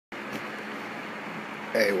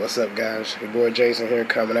Hey, what's up, guys? Your boy Jason here,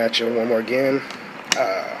 coming at you one more again.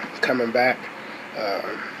 Coming back.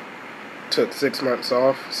 Took 6 months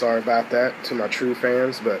off. Sorry about that to my true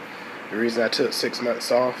fans, but the reason I took 6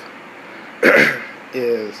 months off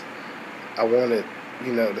is I wanted,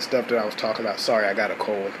 the stuff that I was talking about. Sorry, I got a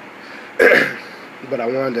cold. But I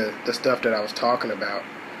wanted the stuff that I was talking about,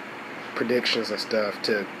 predictions and stuff,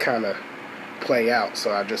 to kind of play out.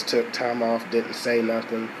 So I just took time off, didn't say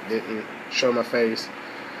nothing, didn't show my face.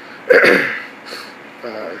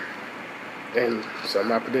 And so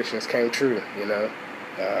my predictions came true,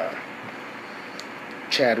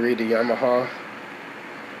 Chad Reed, the Yamaha,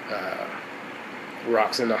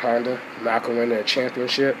 Rocks in the Honda, Malcolm winning a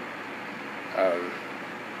championship.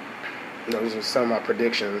 Those are some of my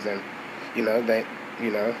predictions, and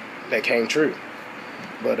they came true.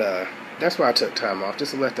 But that's why I took time off,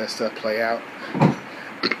 just to let that stuff play out.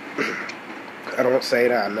 I don't say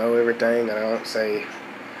that I know everything, and I don't say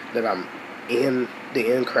that I'm in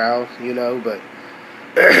the in crowd, but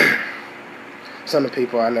some of the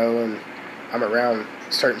people I know, and I'm around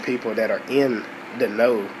certain people that are in the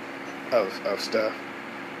know of stuff.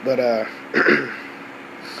 But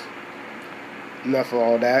enough of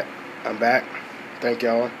all that. I'm back. Thank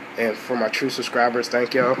y'all. And for my true subscribers,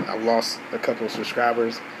 thank y'all. I've lost a couple of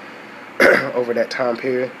subscribers over that time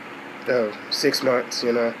period of 6 months,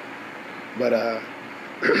 But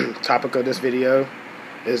topic of this video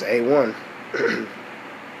is A1.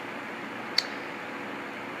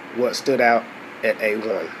 What stood out at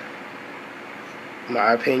A1?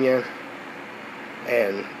 My opinion,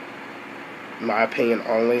 and my opinion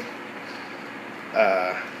only.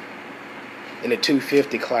 In the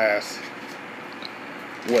 250 class,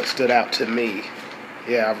 what stood out to me,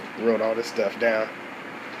 I wrote all this stuff down.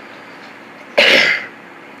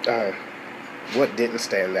 What didn't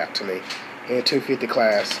stand out to me? In the 250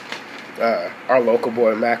 class, our local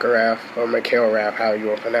boy McElrath, or McElrath, how you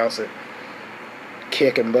want to pronounce it,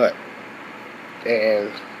 kicking butt.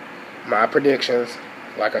 And my predictions,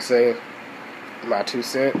 like I say, my 2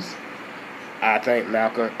 cents, I think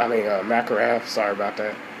McElrath, sorry about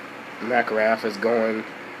that, McElrath is going,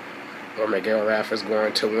 or McElrath is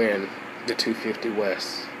going to win the 250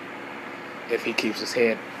 West if he keeps his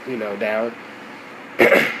head, down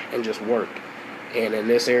and just work. And in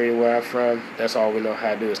this area where I'm from, that's all we know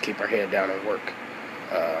how to do is keep our head down and work.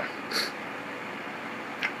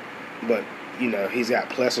 But, he's got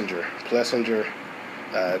Plessinger. Plessinger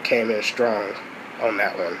came in strong on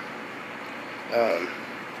that one.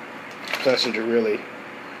 Plessinger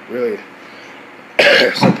really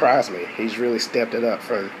surprised me. He's really stepped it up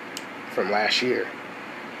from last year.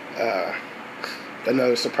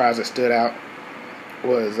 Another surprise that stood out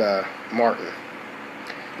was Martin.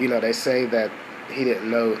 They say that he didn't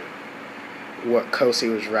know what coast he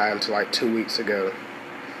was riding until like 2 weeks ago,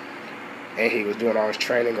 and he was doing all his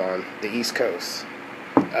training on the East Coast.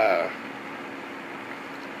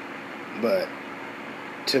 But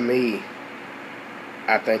to me,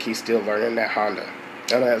 I think he's still learning that Honda.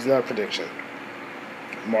 And that's another prediction.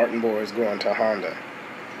 Martin Boy is going to Honda,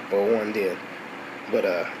 or one did, but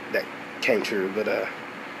that came true. But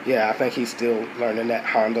I think he's still learning that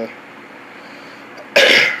Honda.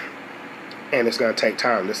 And it's going to take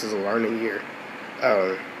time. This is a learning year.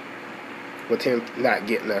 With him not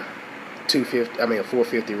getting a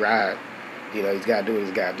 450 ride, he's got to do what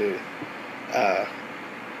he's got to do.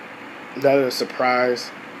 Another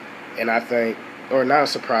surprise, and I think, or not a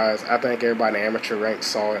surprise, I think everybody in the amateur ranks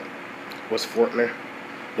saw it, was Fortner.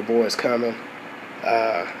 The boy is coming.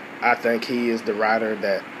 I think he is the rider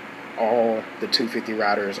that all the 250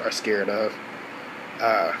 riders are scared of.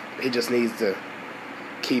 He just needs to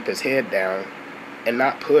keep his head down and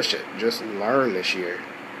not push it. Just learn this year.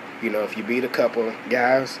 If you beat a couple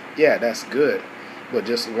guys, that's good, but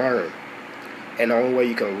just learn. And the only way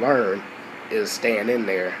you can learn is staying in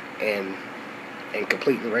there and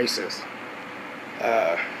completing races.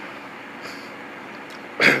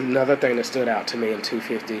 Another thing that stood out to me in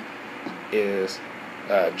 250 is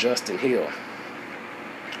Justin Hill.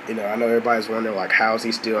 I know everybody's wondering, like, how's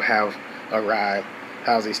he still have a ride?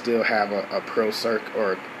 How's he still have a pro circuit,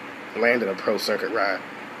 or landed a pro circuit ride?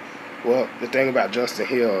 Well, the thing about Justin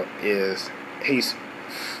Hill is he's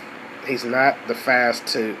not not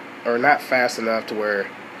fast enough to where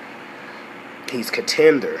he's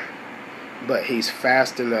contender, but he's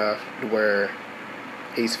fast enough to where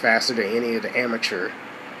he's faster than any of the amateur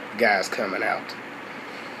guys coming out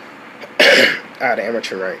of the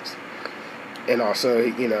amateur ranks. And also,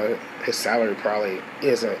 his salary probably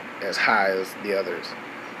isn't as high as the others.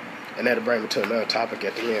 And that'll bring me to another topic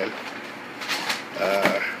at the end.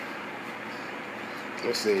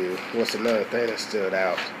 let's see, what's another thing that stood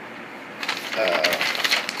out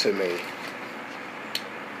to me?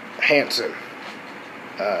 Hanson.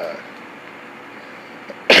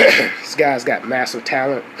 This guy's got massive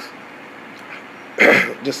talent.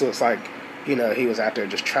 Just looks like, he was out there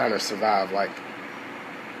just trying to survive. Like,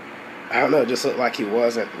 I don't know, just looked like he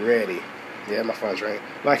wasn't ready. Yeah, my phone's ringing.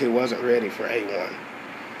 Like he wasn't ready for A1.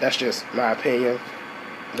 That's just my opinion.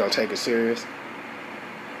 Don't take it serious.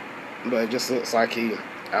 But it just looks like he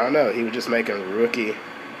was just making rookie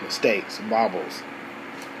mistakes, bobbles.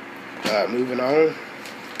 Moving on.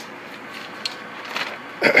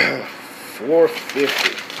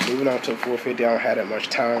 450. Moving on to 450. I don't have that much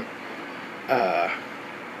time.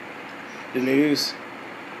 The news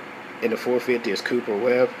in the 450 is Cooper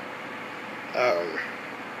Webb.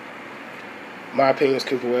 My opinion is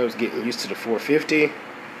Cooper Webb is getting used to the 450.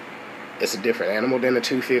 It's a different animal than the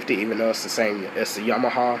 250, even though it's the same. It's the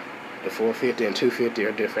Yamaha. The 450 and 250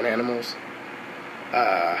 are different animals.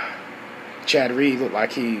 Chad Reed looked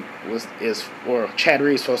like Chad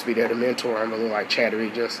Reed's supposed to be there to mentor him, but looked like Chad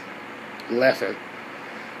Reed just left him.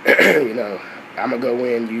 I'm going to go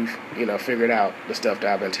in, you figured out the stuff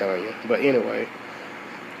that I've been telling you. But anyway,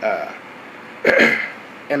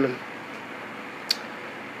 and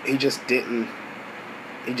he just didn't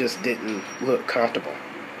look comfortable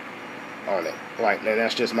on it. Like, and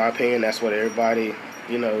that's just my opinion. That's what everybody,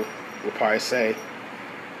 will probably say.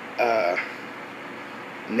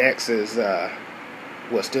 Next is,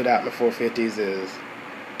 what stood out in the 450s is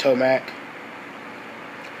Tomac.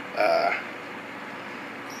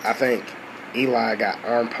 I think Eli got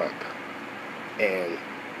arm pump and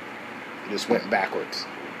just went backwards.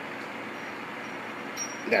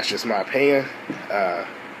 That's just my opinion. I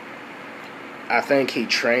think he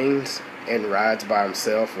trains and rides by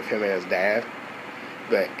himself with him and his dad.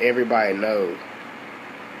 But everybody knows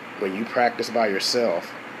when you practice by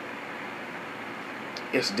yourself,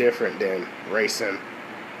 it's different than racing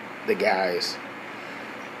the guys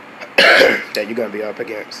that you're going to be up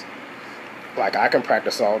against. Like, I can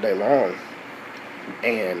practice all day long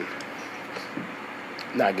and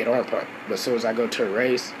not get arm pump. But as soon as I go to a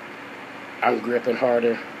race, I'm gripping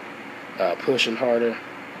harder, pushing harder,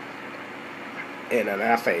 and then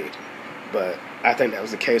I fade. But I think that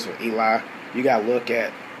was the case with Eli. You got to look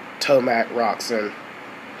at Tomac, Roxon,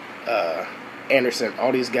 Anderson.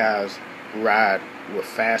 All these guys ride with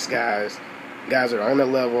fast guys that are on their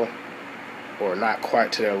level or not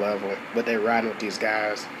quite to their level, but they're riding with these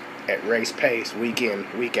guys at race pace, week in,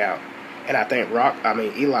 week out. And I think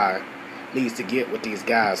Eli needs to get with these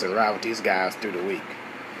guys and ride with these guys through the week.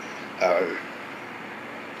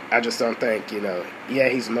 I just don't think,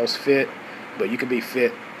 he's the most fit, but you can be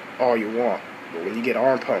fit all you want. But when you get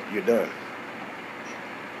arm pump, you're done.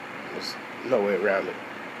 There's no way around it.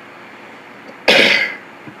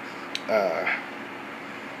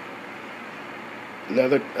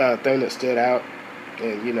 Another thing that stood out,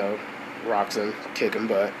 and Roxon kicking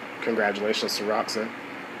butt. Congratulations to Roxon.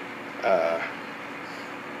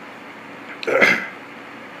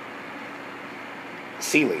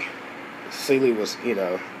 Seeley was,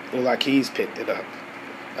 looked like he's picked it up.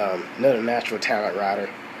 Another natural talent rider.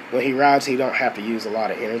 When he rides, he don't have to use a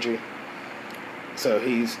lot of energy. So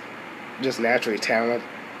he's just naturally talented,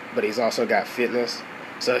 but he's also got fitness.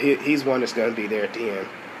 So he's one that's going to be there at the end.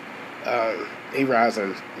 He rides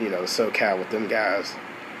in, SoCal with them guys.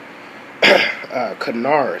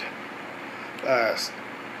 Kennard.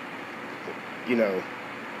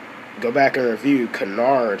 Go back and review.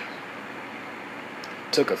 Kennard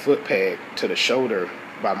took a foot peg to the shoulder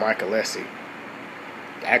by Mike Alessi.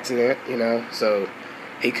 Accident, so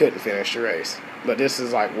he couldn't finish the race. But this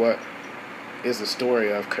is like what is the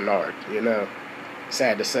story of Kennard,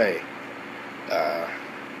 Sad to say.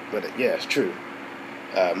 But yeah, it's true.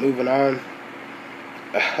 Moving on.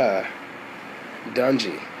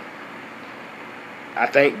 Dungey. I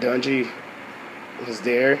think Dungey was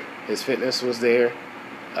there. His fitness was there.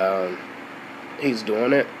 He's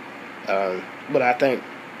doing it. But I think,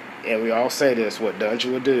 and we all say this, what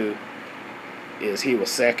Dungey would do is he was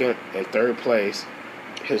second and third place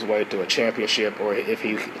his way to a championship, or if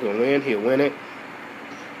he will win, he'll win it.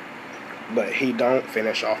 But he don't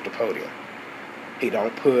finish off the podium. He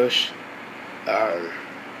don't push.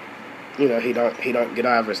 He don't get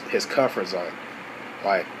out of his comfort zone.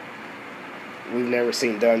 Like, we've never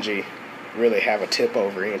seen Dungey really have a tip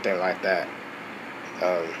over or anything like that.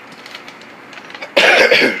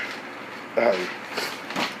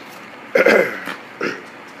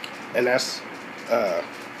 And that's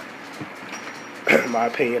my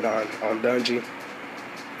opinion on Dungey.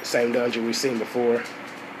 Same Dungey we've seen before.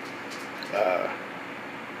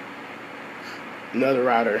 Another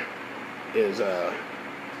rider is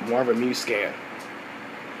Marvin Muscan.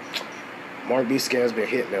 Marvin Muscan's been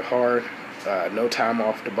hitting it hard. No time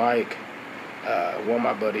off the bike. One of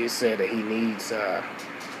my buddies said that he needs,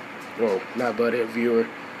 well, not buddy, a viewer,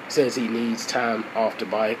 says he needs time off the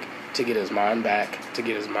bike to get his mind back, to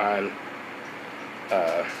get his mind,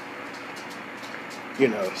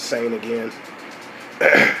 sane again.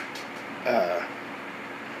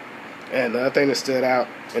 And the other thing that stood out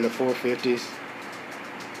in the 450s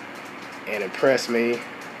and impressed me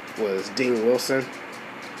was Dean Wilson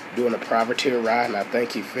doing a privateer ride, and I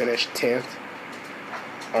think he finished 10th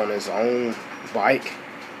on his own bike.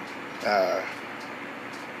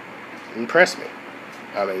 Impressed me.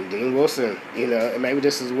 I mean, Dean Wilson, and maybe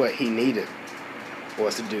this is what he needed,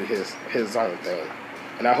 was to do his own thing.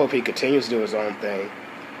 And I hope he continues to do his own thing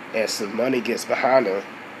and some money gets behind him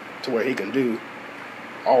to where he can do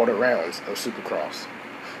all the rounds of supercross.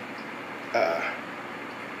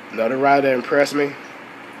 Another rider that impressed me,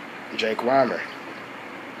 Jake Weimer.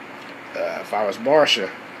 If I was Barsha,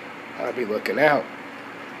 I'd be looking out.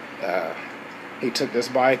 He took this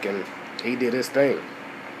bike and he did his thing.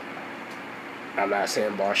 I'm not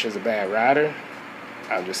saying Barsha's a bad rider.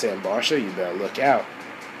 I'm just saying, Barsha, you better look out.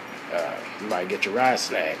 You might get your ride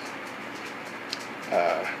snagged.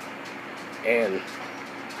 And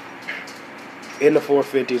in the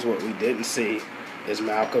 450s, what we didn't see is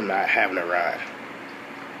Malcolm not having a ride.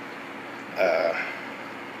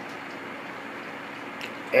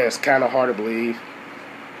 And it's kind of hard to believe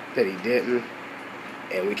that he didn't.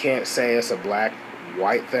 And we can't say it's a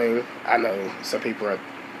black-white thing. I know some people are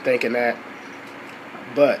thinking that.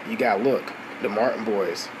 But you got to look. The Martin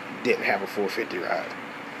boys didn't have a 450 ride.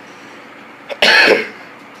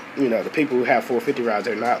 The people who have 450 rides,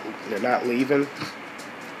 they're not leaving.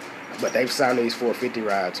 But they've signed these 450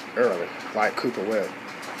 rides early, like Cooper Webb.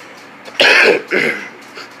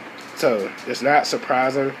 So it's not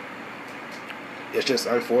surprising. It's just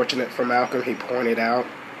unfortunate for Malcolm. He pointed out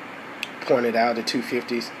the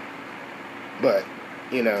 250s. But,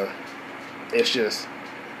 it's just,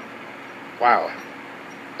 wow,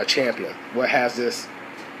 a champion. What has this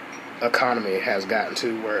economy has gotten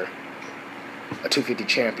to where a 250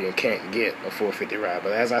 champion can't get a 450 ride?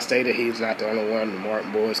 But as I stated, he's not the only one. The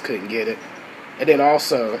Martin boys couldn't get it. And then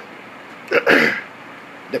also,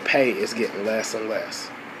 the pay is getting less and less.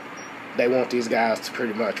 They want these guys to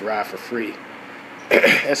pretty much ride for free.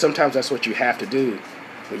 And sometimes that's what you have to do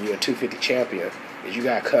when you're a 250 champion, is you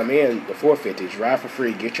got to come in the 450s, ride for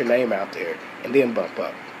free, get your name out there, and then bump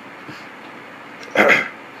up.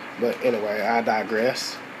 But anyway, I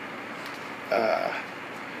digress.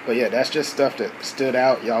 But yeah, that's just stuff that stood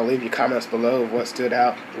out. Y'all leave your comments below of what stood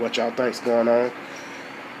out, what y'all think's going on.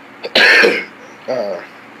 I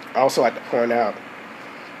also like to point out,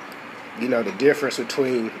 the difference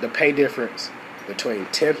between, the pay difference between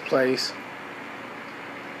 10th place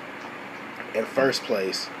and first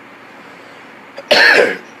place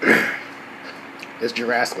is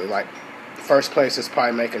drastically. Like, first place is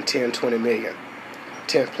probably making 10, 20 million.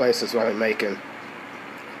 10th place is only making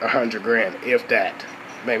 100 grand, if that,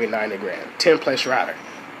 maybe 90 grand. 10th place rider.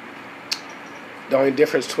 The only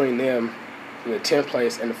difference between them, the 10th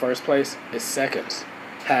place and the first place, is seconds.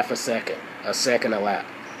 Half a second a lap.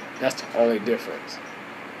 That's the only difference.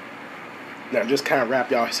 Now just kind of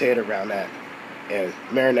wrap y'all's head around that and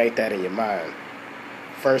marinate that in your mind.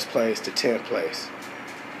 First place to 10th place.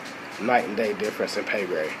 Night and day difference in pay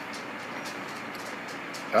grade.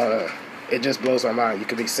 It just blows my mind. You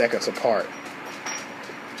could be seconds apart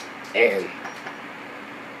and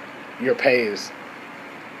your pay is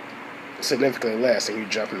significantly less and you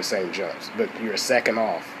jump in the same jumps, but you're a second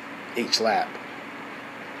off each lap.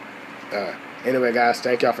 Anyway, guys,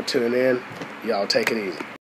 thank y'all for tuning in. Y'all take it easy.